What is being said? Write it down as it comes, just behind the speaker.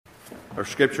Our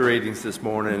scripture readings this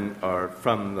morning are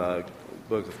from the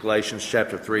book of Galatians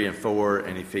chapter 3 and 4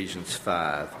 and Ephesians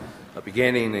 5.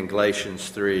 Beginning in Galatians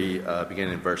 3,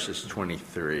 beginning in verses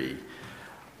 23.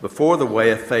 Before the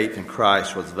way of faith in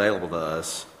Christ was available to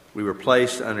us, we were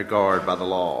placed under guard by the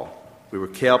law. We were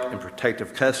kept in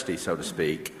protective custody, so to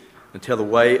speak, until the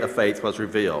way of faith was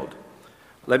revealed.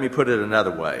 Let me put it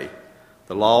another way.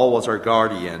 The law was our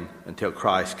guardian until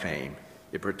Christ came.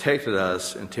 It protected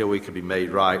us until we could be made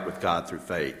right with God through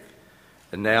faith.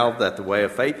 And now that the way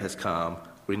of faith has come,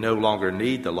 we no longer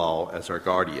need the law as our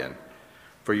guardian.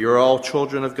 For you're all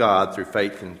children of God through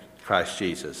faith in Christ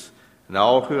Jesus. And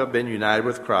all who have been united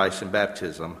with Christ in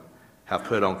baptism have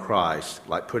put on Christ,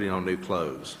 like putting on new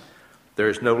clothes. There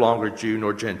is no longer Jew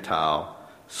nor Gentile,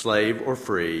 slave or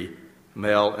free,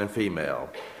 male and female.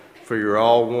 For you're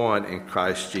all one in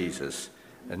Christ Jesus.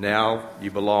 And now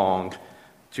you belong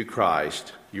to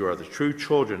Christ. You are the true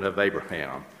children of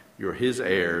Abraham. You are his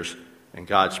heirs, and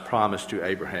God's promise to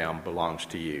Abraham belongs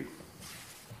to you.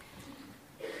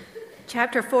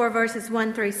 Chapter 4, verses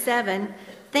 1 through 7.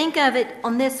 Think of it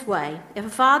on this way. If a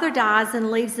father dies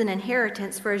and leaves an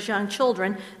inheritance for his young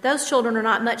children, those children are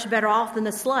not much better off than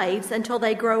the slaves until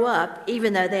they grow up,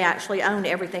 even though they actually own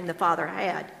everything the father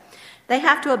had. They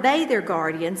have to obey their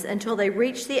guardians until they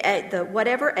reach the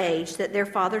whatever age that their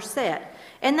father set.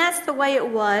 And that's the way it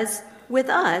was with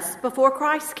us before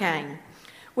Christ came.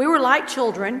 We were like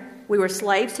children. We were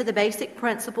slaves to the basic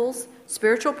principles,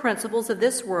 spiritual principles of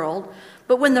this world.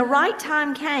 But when the right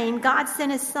time came, God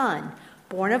sent his son,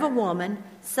 born of a woman,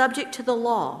 subject to the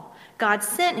law. God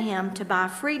sent him to buy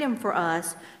freedom for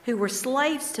us who were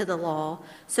slaves to the law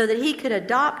so that he could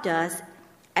adopt us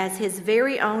as his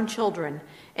very own children.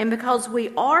 And because we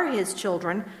are his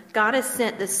children, God has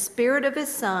sent the Spirit of his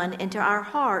Son into our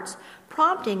hearts,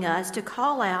 prompting us to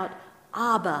call out,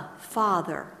 Abba,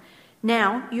 Father.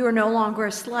 Now you are no longer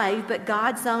a slave, but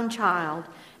God's own child.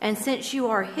 And since you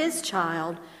are his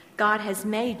child, God has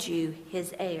made you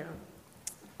his heir.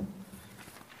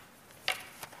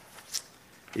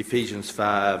 Ephesians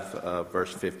 5,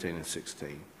 verse 15 and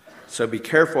 16. So be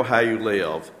careful how you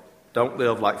live. Don't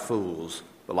live like fools,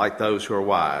 but like those who are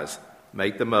wise.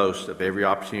 Make the most of every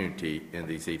opportunity in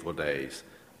these evil days.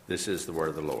 This is the word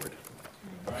of the Lord.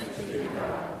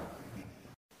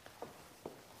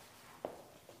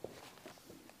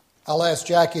 I'll ask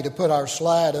Jackie to put our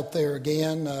slide up there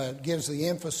again. It gives the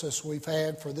emphasis we've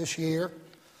had for this year.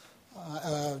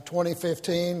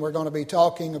 2015, we're going to be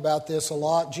talking about this a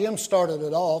lot. Jim started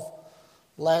it off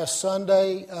last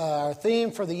Sunday. Our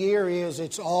theme for the year is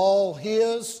it's all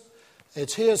his.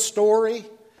 It's his story.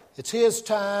 It's his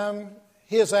time,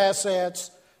 his assets,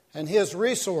 and his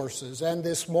resources. And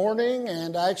this morning,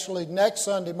 and actually next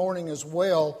Sunday morning as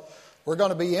well, we're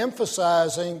going to be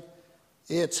emphasizing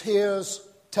it's his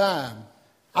time.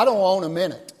 I don't own a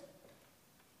minute.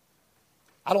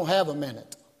 I don't have a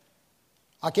minute.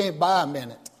 I can't buy a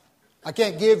minute. I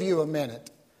can't give you a minute.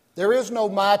 There is no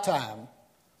my time.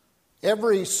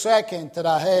 Every second that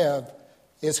I have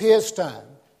is his time.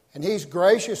 And he's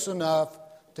gracious enough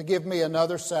to give me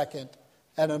another second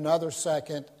and another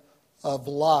second of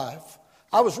life.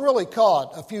 I was really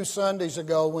caught a few Sundays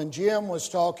ago when Jim was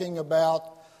talking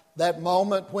about that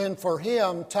moment when for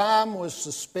him time was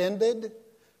suspended.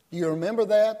 Do you remember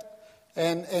that?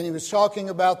 And he was talking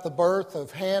about the birth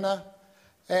of Hannah,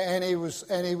 and he was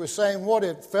saying what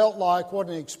it felt like, what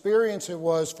an experience it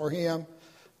was for him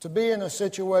to be in a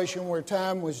situation where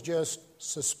time was just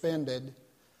suspended.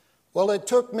 Well, it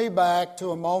took me back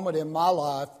to a moment in my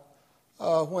life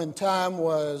when time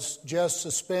was just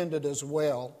suspended as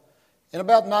well. In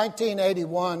about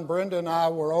 1981, Brenda and I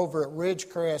were over at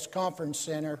Ridgecrest Conference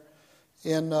Center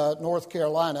in North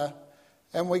Carolina,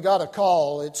 and we got a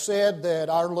call. It said that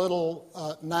our little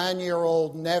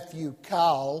 9-year-old nephew,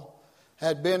 Kyle,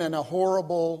 had been in a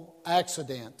horrible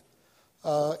accident.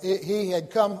 He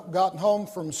had gotten home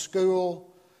from school,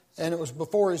 and it was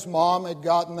before his mom had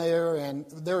gotten there, and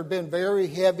there had been very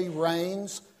heavy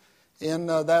rains in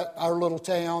our little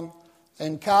town.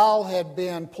 And Kyle had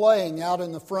been playing out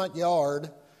in the front yard,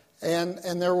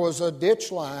 and there was a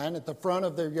ditch line at the front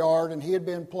of their yard, and he had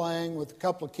been playing with a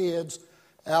couple of kids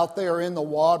out there in the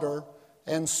water,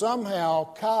 and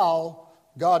somehow Kyle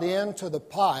got into the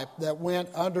pipe that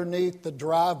went underneath the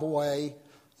driveway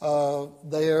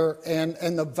there,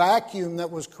 and the vacuum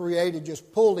that was created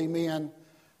just pulled him in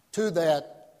to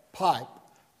that pipe,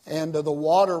 and the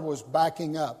water was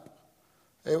backing up.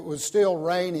 It was still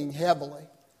raining heavily,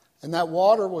 and that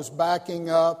water was backing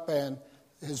up, and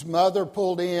his mother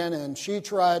pulled in, and she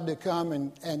tried to come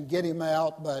and get him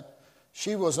out, but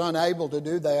she was unable to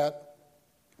do that.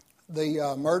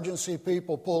 the emergency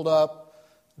people pulled up,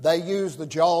 they used the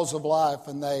jaws of life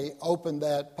and they opened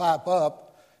that pipe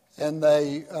up and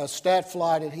they stat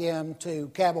flighted him to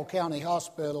Cabell County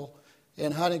Hospital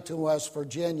in Huntington, West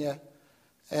Virginia,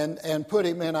 and put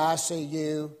him in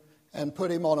ICU and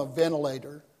put him on a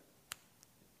ventilator.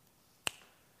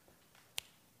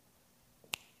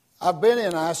 I've been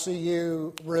in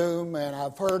ICU room and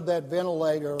I've heard that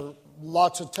ventilator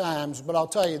lots of times, but I'll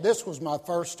tell you, this was my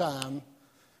first time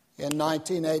in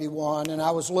 1981, and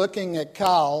I was looking at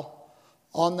Kyle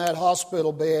on that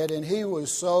hospital bed, and he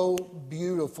was so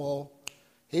beautiful.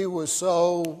 He was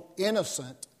so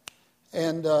innocent,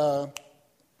 and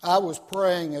I was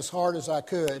praying as hard as I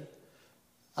could.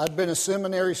 I'd been a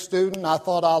seminary student. I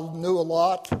thought I knew a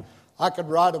lot. I could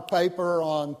write a paper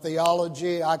on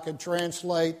theology. I could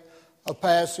translate a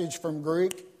passage from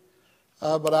Greek.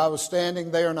 But I was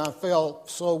standing there and I felt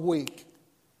so weak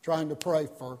trying to pray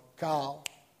for Kyle.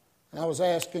 And I was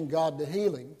asking God to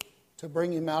heal him, to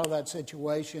bring him out of that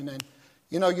situation. And,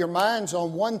 you know, your mind's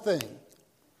on one thing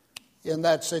in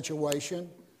that situation.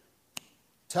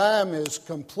 Time is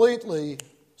completely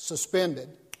suspended.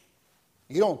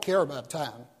 You don't care about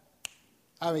time.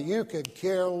 I mean, you could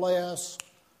care less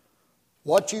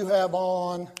what you have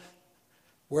on,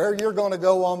 where you're going to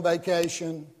go on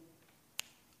vacation,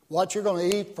 what you're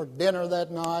going to eat for dinner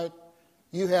that night.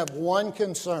 You have one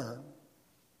concern.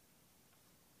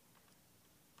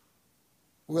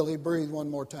 Will he breathe one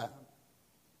more time?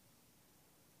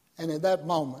 And at that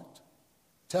moment,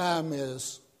 time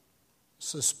is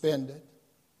suspended.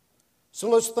 So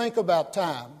let's think about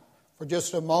time for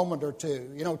just a moment or two.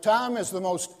 You know, time is the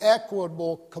most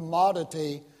equitable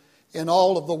commodity in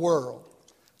all of the world.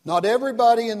 Not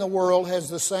everybody in the world has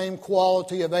the same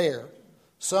quality of air.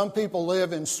 Some people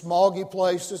live in smoggy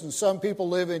places and some people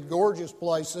live in gorgeous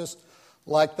places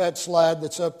like that slide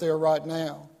that's up there right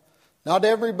now. Not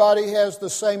everybody has the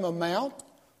same amount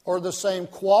or the same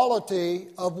quality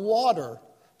of water.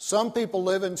 Some people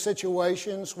live in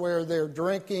situations where they're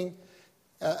drinking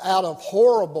out of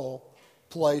horrible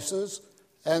places,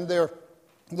 and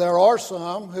there are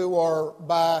some who are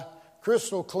by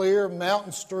crystal clear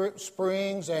mountain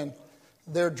springs, and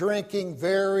they're drinking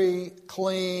very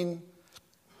clean,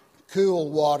 cool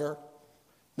water.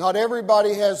 Not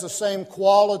everybody has the same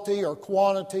quality or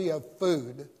quantity of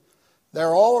food.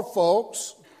 There are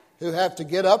folks who have to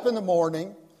get up in the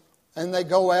morning and they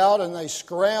go out and they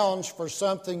scrounge for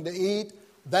something to eat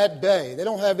that day. They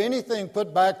don't have anything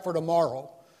put back for tomorrow.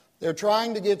 They're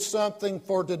trying to get something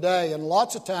for today, and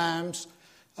lots of times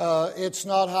it's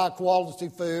not high quality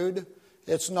food.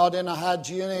 It's not in a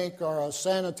hygienic or a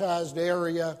sanitized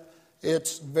area.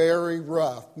 It's very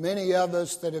rough. Many of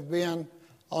us that have been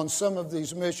on some of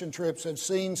these mission trips have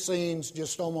seen scenes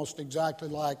just almost exactly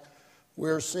like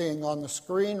we're seeing on the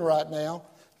screen right now.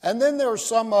 And then there are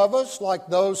some of us, like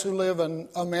those who live in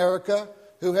America,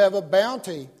 who have a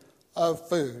bounty of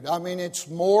food. I mean, it's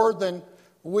more than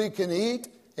we can eat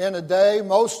in a day.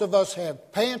 Most of us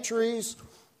have pantries,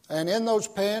 and in those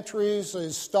pantries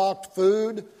is stocked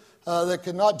food that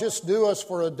could not just do us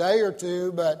for a day or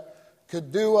two, but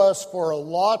could do us for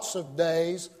lots of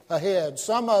days ahead.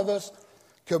 Some of us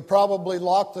could probably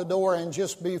lock the door and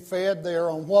just be fed there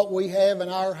on what we have in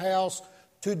our house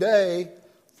today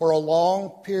for a long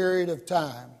period of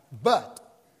time. But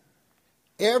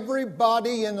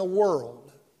everybody in the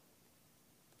world,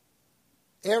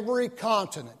 every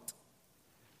continent,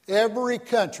 every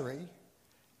country,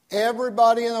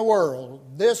 everybody in the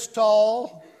world, this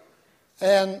tall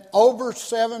and over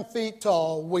 7 feet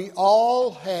tall, we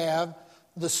all have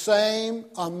the same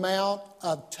amount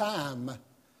of time.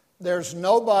 There's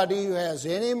nobody who has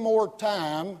any more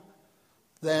time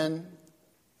than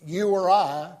you or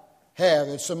I have.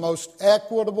 It's the most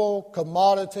equitable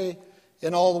commodity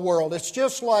in all the world. It's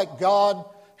just like God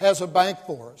has a bank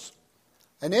for us.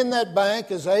 And in that bank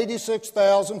is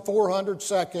 86,400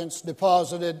 seconds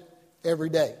deposited every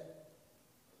day.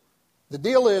 The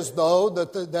deal is, though,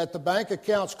 that the bank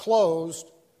account's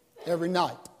closed every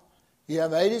night. You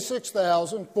have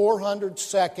 86,400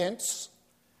 seconds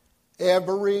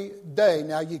every day.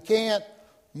 Now, you can't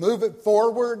move it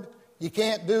forward. You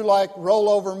can't do like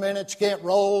rollover minutes. You can't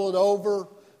roll it over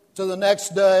to the next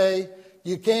day.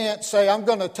 You can't say, I'm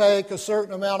going to take a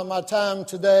certain amount of my time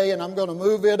today and I'm going to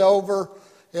move it over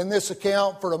in this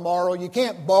account for tomorrow. You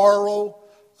can't borrow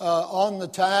on the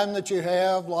time that you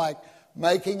have, like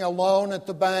making a loan at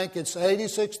the bank. It's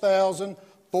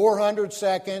 86,400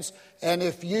 seconds. And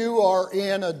if you are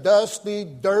in a dusty,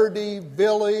 dirty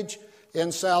village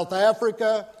in South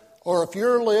Africa, or if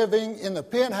you're living in the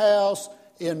penthouse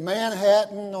in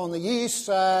Manhattan on the east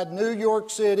side, New York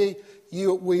City,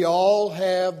 we all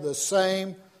have the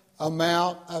same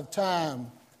amount of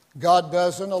time. God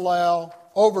doesn't allow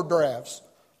overdrafts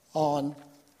on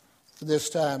this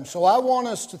time. So I want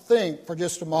us to think for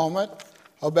just a moment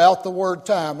about the word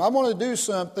time. I'm going to do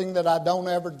something that I don't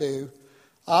ever do.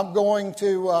 I'm going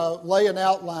to lay an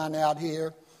outline out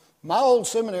here. My old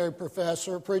seminary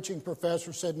professor, preaching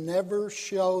professor, said never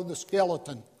show the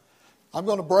skeleton. I'm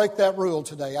going to break that rule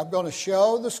today. I'm going to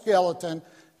show the skeleton.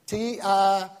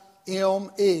 T-I-M-E.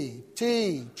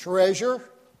 T, treasure.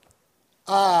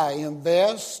 I,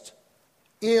 invest.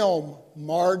 M,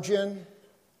 margin.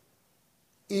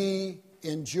 E,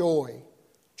 enjoy.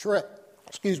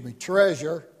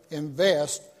 Treasure,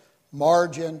 invest,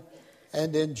 margin,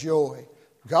 and enjoy.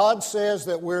 God says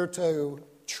that we're to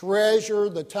treasure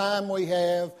the time we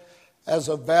have as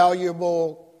a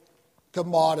valuable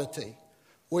commodity.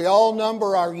 We all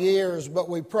number our years, but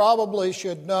we probably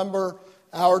should number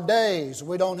our days.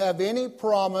 We don't have any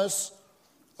promise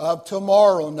of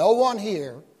tomorrow. No one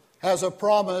here has a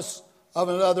promise of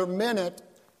another minute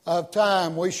of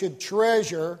time. We should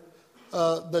treasure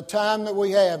the time that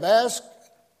we have. Ask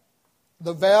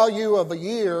the value of a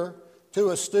year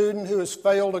to a student who has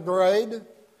failed a grade.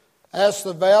 Ask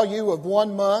the value of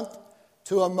 1 month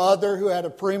to a mother who had a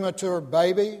premature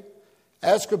baby.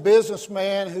 Ask a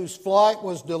businessman whose flight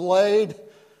was delayed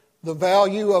the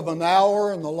value of an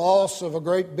hour and the loss of a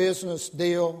great business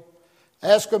deal.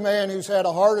 Ask a man who's had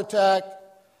a heart attack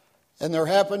and there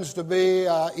happens to be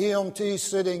an EMT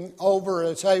sitting over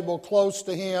a table close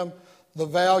to him, the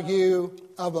value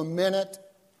of a minute.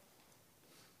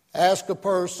 Ask a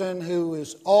person who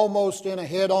is almost in a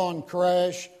head-on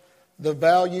crash, the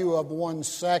value of 1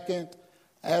 second.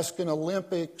 Ask an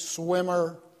Olympic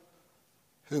swimmer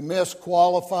who missed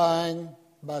qualifying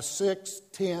by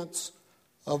 0.6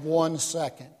 of 1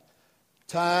 second.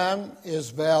 Time is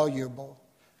valuable.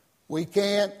 We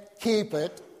can't keep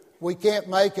it. We can't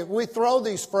make it. We throw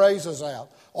these phrases out.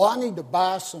 Oh, I need to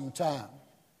buy some time.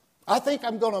 I think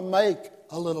I'm going to make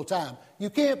a little time. You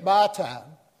can't buy time.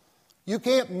 You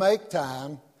can't make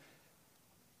time.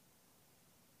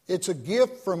 It's a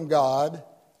gift from God,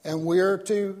 and we're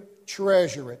to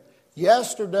treasure it.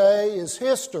 Yesterday is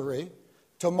history.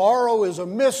 Tomorrow is a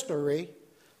mystery.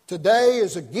 Today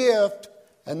is a gift,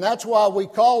 and that's why we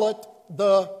call it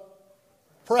the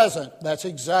present. That's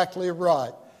exactly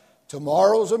right.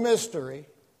 Tomorrow's a mystery,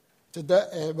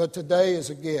 but today is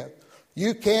a gift.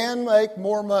 You can make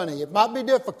more money. It might be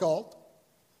difficult.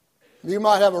 You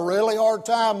might have a really hard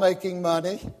time making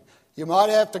money. You might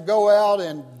have to go out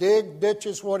and dig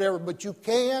ditches, whatever, but you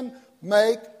can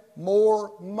make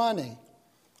more money.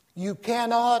 You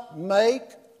cannot make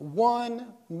 1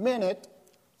 minute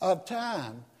of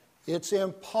time. It's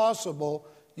impossible.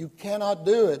 You cannot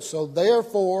do it. So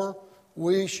therefore,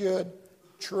 we should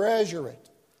treasure it.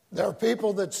 There are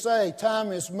people that say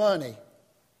time is money.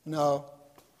 No,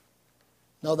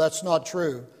 that's not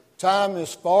true. Time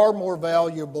is far more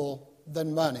valuable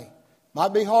than money.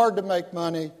 Might be hard to make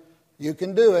money. You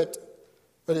can do it,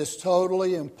 but it's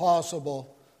totally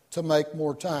impossible to make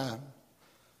more time.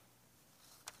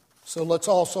 So let's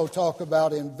also talk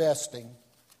about investing.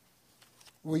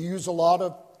 We use a lot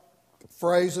of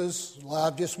phrases.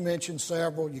 I've just mentioned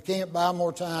several. You can't buy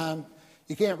more time.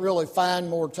 You can't really find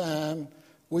more time.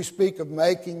 We speak of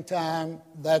making time.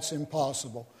 That's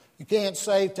impossible. You can't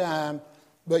save time,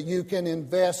 but you can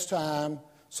invest time.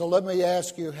 So let me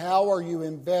ask you, how are you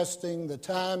investing the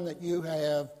time that you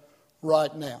have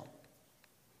right now?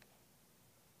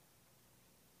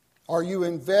 Are you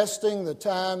investing the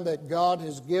time that God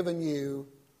has given you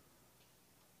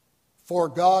for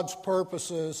God's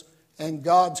purposes and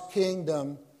God's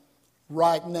kingdom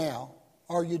right now?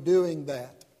 Are you doing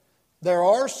that? There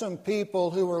are some people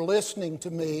who are listening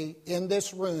to me in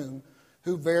this room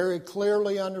who very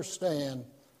clearly understand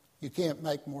you can't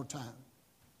make more time.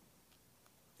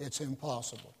 It's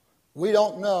impossible. We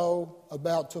don't know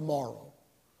about tomorrow.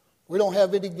 We don't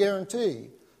have any guarantee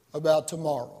about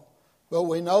tomorrow. But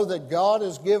we know that God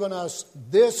has given us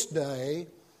this day,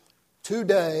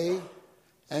 today,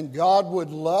 and God would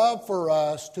love for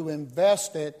us to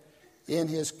invest it in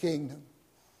His kingdom.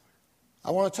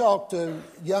 I want to talk to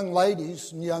young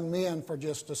ladies and young men for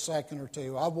just a second or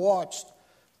two. I've watched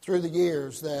through the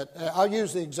years that, I'll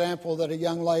use the example that a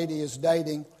young lady is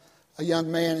dating a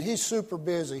young man. He's super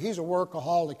busy. He's a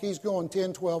workaholic. He's going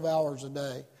 10, 12 hours a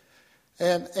day.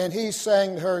 And he's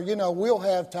saying to her, we'll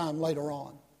have time later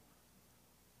on.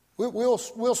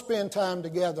 We'll spend time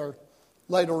together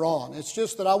later on. It's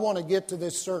just that I want to get to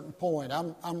this certain point.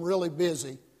 I'm really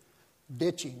busy.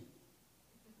 Ditcher.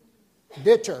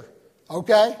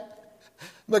 Okay?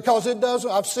 Because it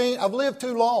doesn't, I've lived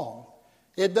too long.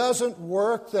 It doesn't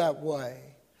work that way.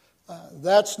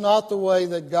 That's not the way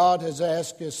that God has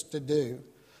asked us to do.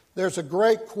 There's a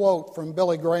great quote from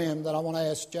Billy Graham that I want to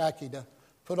ask Jackie to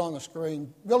put on the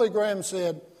screen. Billy Graham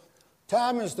said,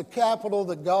 "Time is the capital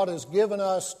that God has given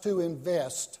us to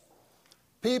invest.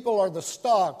 People are the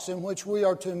stocks in which we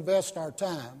are to invest our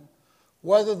time.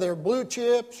 Whether they're blue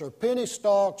chips or penny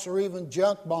stocks or even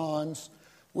junk bonds,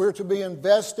 we're to be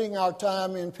investing our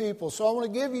time in people." So I want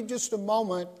to give you just a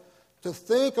moment to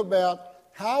think about,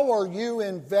 how are you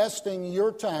investing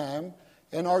your time,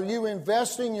 and are you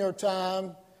investing your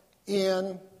time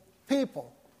in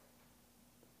people?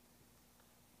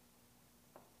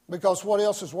 Because what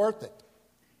else is worth it?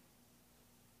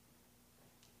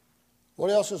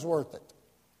 What else is worth it?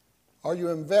 Are you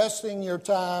investing your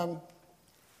time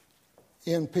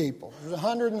in people? There's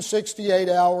 168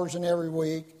 hours in every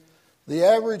week. The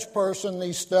average person,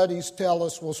 these studies tell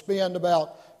us, will spend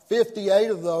about 58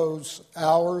 of those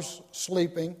hours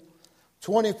sleeping,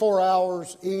 24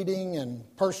 hours eating and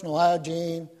personal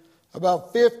hygiene,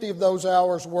 about 50 of those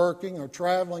hours working or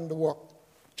traveling to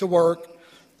work.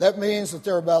 That means that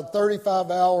there are about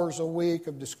 35 hours a week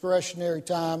of discretionary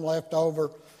time left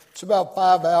over. It's about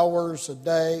 5 hours a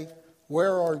day.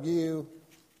 Where are you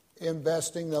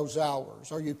investing those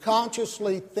hours? Are you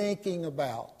consciously thinking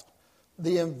about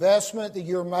the investment that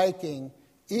you're making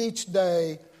each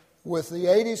day with the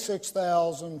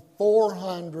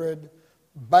 86,400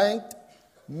 banked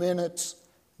minutes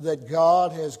that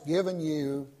God has given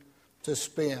you to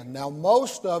spend? Now,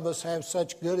 most of us have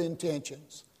such good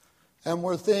intentions, and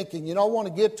we're thinking, I want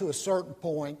to get to a certain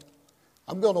point.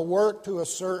 I'm going to work to a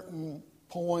certain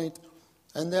point,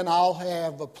 and then I'll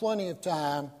have plenty of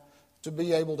time to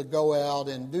be able to go out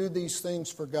and do these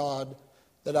things for God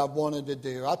that I've wanted to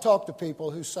do. I talk to people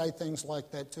who say things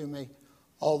like that to me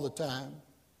all the time.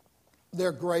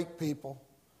 They're great people,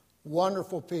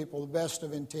 wonderful people, the best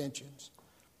of intentions.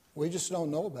 We just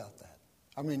don't know about that.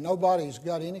 I mean, nobody's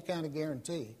got any kind of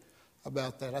guarantee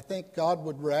about that. I think God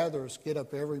would rather us get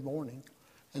up every morning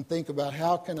and think about,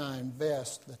 how can I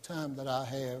invest the time that I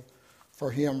have for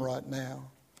Him right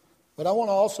now? But I want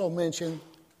to also mention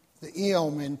the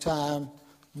M in time,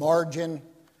 margin.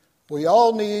 We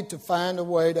all need to find a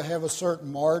way to have a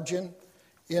certain margin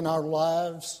in our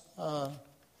lives.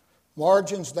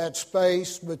 Margin's that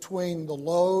space between the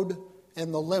load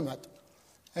and the limit.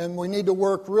 And we need to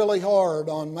work really hard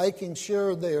on making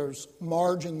sure there's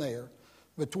margin there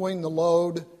between the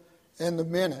load and the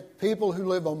minute. People who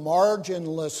live a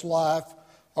marginless life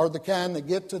are the kind that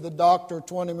get to the doctor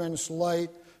 20 minutes late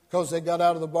because they got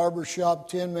out of the barber shop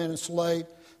 10 minutes late.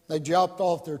 They dropped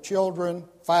off their children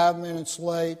 5 minutes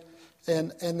late,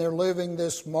 and they're living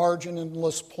this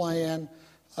marginless plan.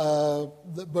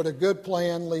 But a good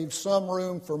plan leaves some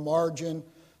room for margin,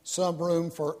 some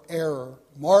room for error.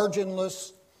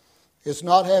 Marginless is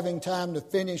not having time to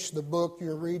finish the book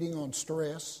you're reading on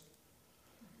stress.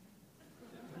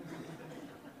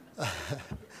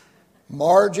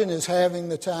 Margin is having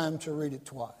the time to read it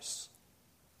twice.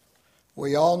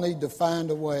 We all need to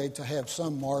find a way to have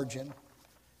some margin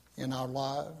in our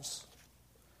lives.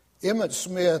 Emmitt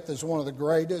Smith is one of the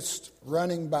greatest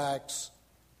running backs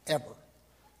ever.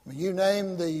 I mean, you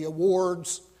name the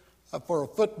awards for a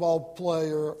football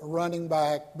player, a running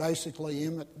back, basically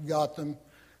Emmitt got them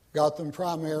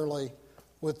primarily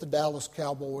with the Dallas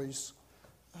Cowboys.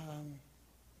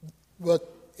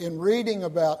 But in reading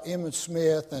about Emmitt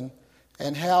Smith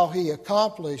and how he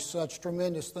accomplished such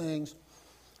tremendous things,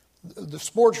 the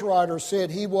sports writer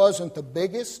said he wasn't the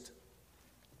biggest,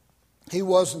 he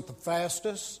wasn't the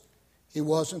fastest, he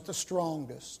wasn't the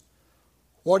strongest.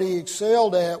 What he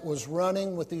excelled at was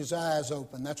running with his eyes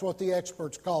open. That's what the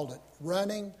experts called it,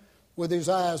 running with his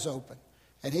eyes open.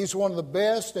 And he's one of the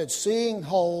best at seeing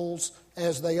holes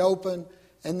as they open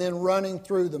and then running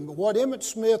through them. But what Emmitt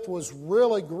Smith was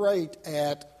really great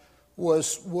at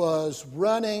was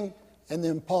running and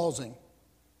then pausing.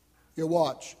 You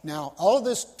watch. Now, all of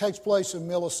this takes place in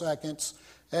milliseconds,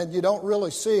 and you don't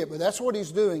really see it, but that's what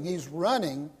he's doing. He's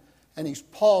running and he's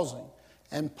pausing.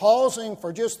 And pausing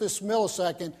for just this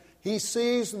millisecond, he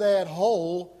sees that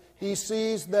hole, he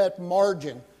sees that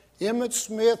margin. Emmitt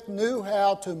Smith knew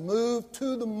how to move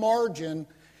to the margin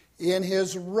in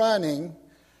his running,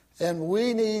 and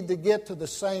we need to get to the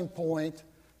same point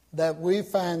that we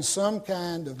find some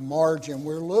kind of margin.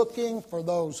 We're looking for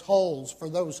those holes, for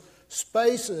those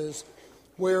spaces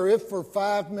where if for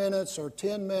 5 minutes or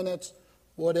 10 minutes,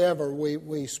 whatever,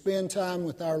 we spend time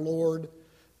with our Lord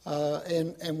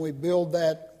and we build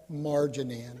that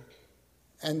margin in.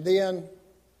 And then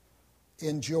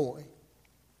enjoy.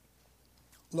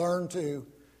 Learn to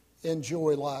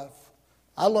enjoy life.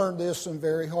 I learned this in a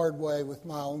very hard way with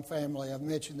my own family. I've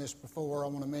mentioned this before. I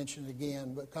want to mention it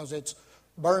again because it's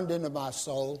burned into my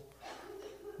soul.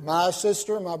 My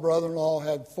sister and my brother-in-law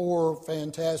had 4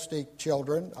 fantastic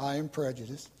children. I am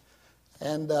prejudiced.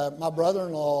 And my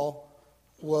brother-in-law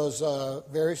was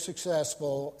very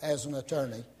successful as an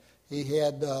attorney. He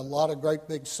had a lot of great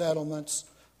big settlements.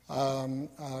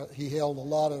 He held a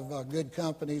lot of good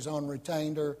companies on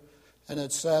retainer and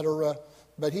et cetera.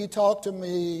 But he talked to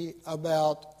me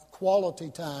about quality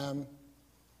time.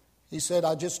 He said,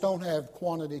 I just don't have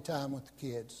quantity time with the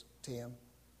kids, Tim.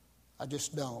 I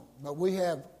just don't. But we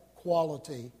have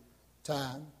quality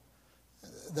time.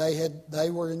 They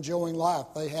were enjoying life.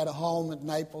 They had a home at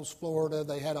Naples, Florida.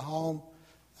 They had a home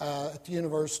at the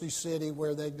University City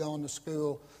where they'd gone to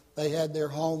school. They had their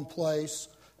home place.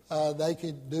 They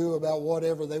could do about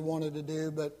whatever they wanted to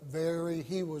do, but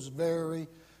he was very,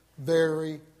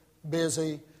 very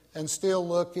busy and still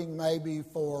looking maybe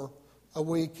for a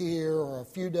week here or a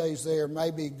few days there,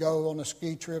 maybe go on a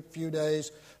ski trip a few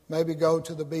days, maybe go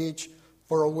to the beach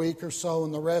for a week or so,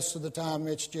 and the rest of the time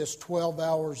it's just 12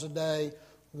 hours a day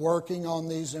working on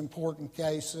these important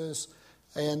cases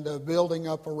and building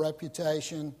up a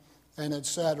reputation and et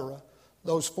cetera.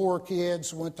 Those 4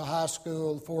 kids went to high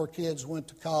school, the 4 kids went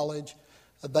to college.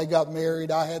 They got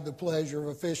married. I had the pleasure of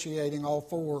officiating all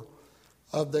 4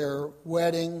 of their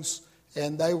weddings,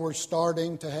 and they were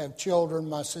starting to have children.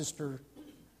 My sister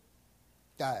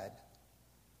died.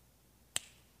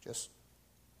 Just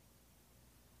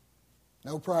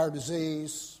no prior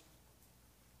disease,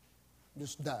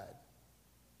 just died.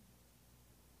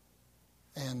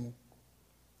 And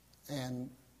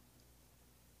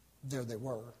there they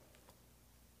were.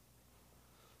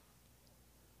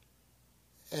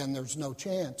 And there's no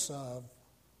chance of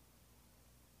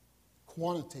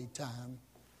quantity time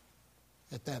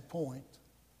at that point.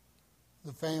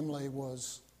 The family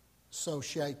was so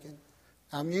shaken.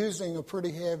 I'm using a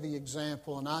pretty heavy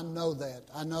example, and I know that.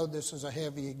 I know this is a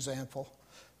heavy example.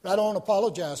 But I don't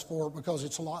apologize for it because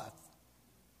it's life.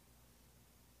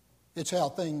 It's how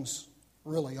things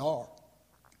really are.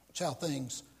 It's how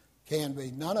things can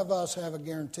be. None of us have a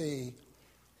guarantee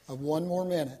of 1 more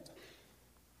minute,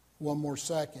 1 more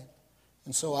second.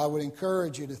 And so I would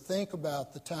encourage you to think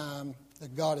about the time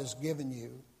that God has given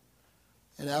you.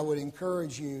 And I would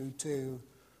encourage you to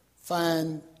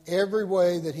find every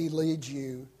way that He leads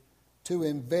you to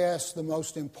invest the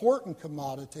most important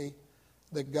commodity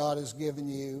that God has given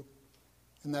you,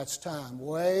 and that's time.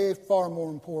 Way far more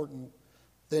important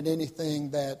than anything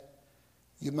that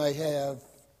you may have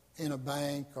in a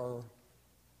bank or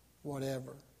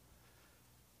whatever.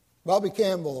 Bobby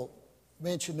Campbell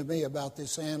mentioned to me about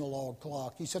this analog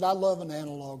clock. He said, I love an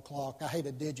analog clock. I hate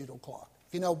a digital clock.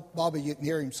 If you know Bobby, you can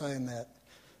hear him saying that.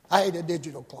 I hate a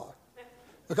digital clock.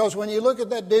 Because when you look at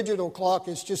that digital clock,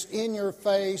 it's just in your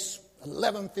face,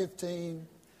 11:15,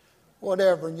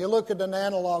 whatever. And you look at an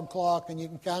analog clock and you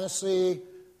can kind of see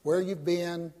where you've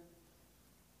been,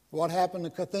 what happened,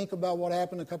 think about what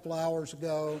happened a couple of hours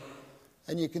ago,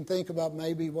 and you can think about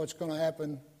maybe what's going to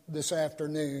happen this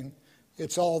afternoon.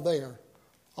 It's all there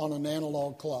on an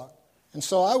analog clock. And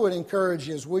so I would encourage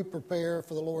you as we prepare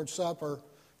for the Lord's Supper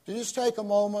to just take a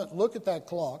moment, look at that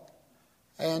clock,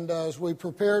 and as we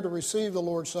prepare to receive the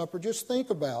Lord's Supper, just think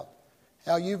about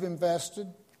how you've invested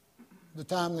the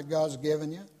time that God's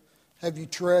given you. Have you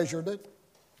treasured it?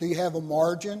 Do you have a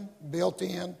margin built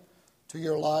in to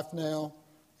your life now?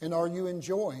 And are you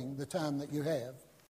enjoying the time that you have?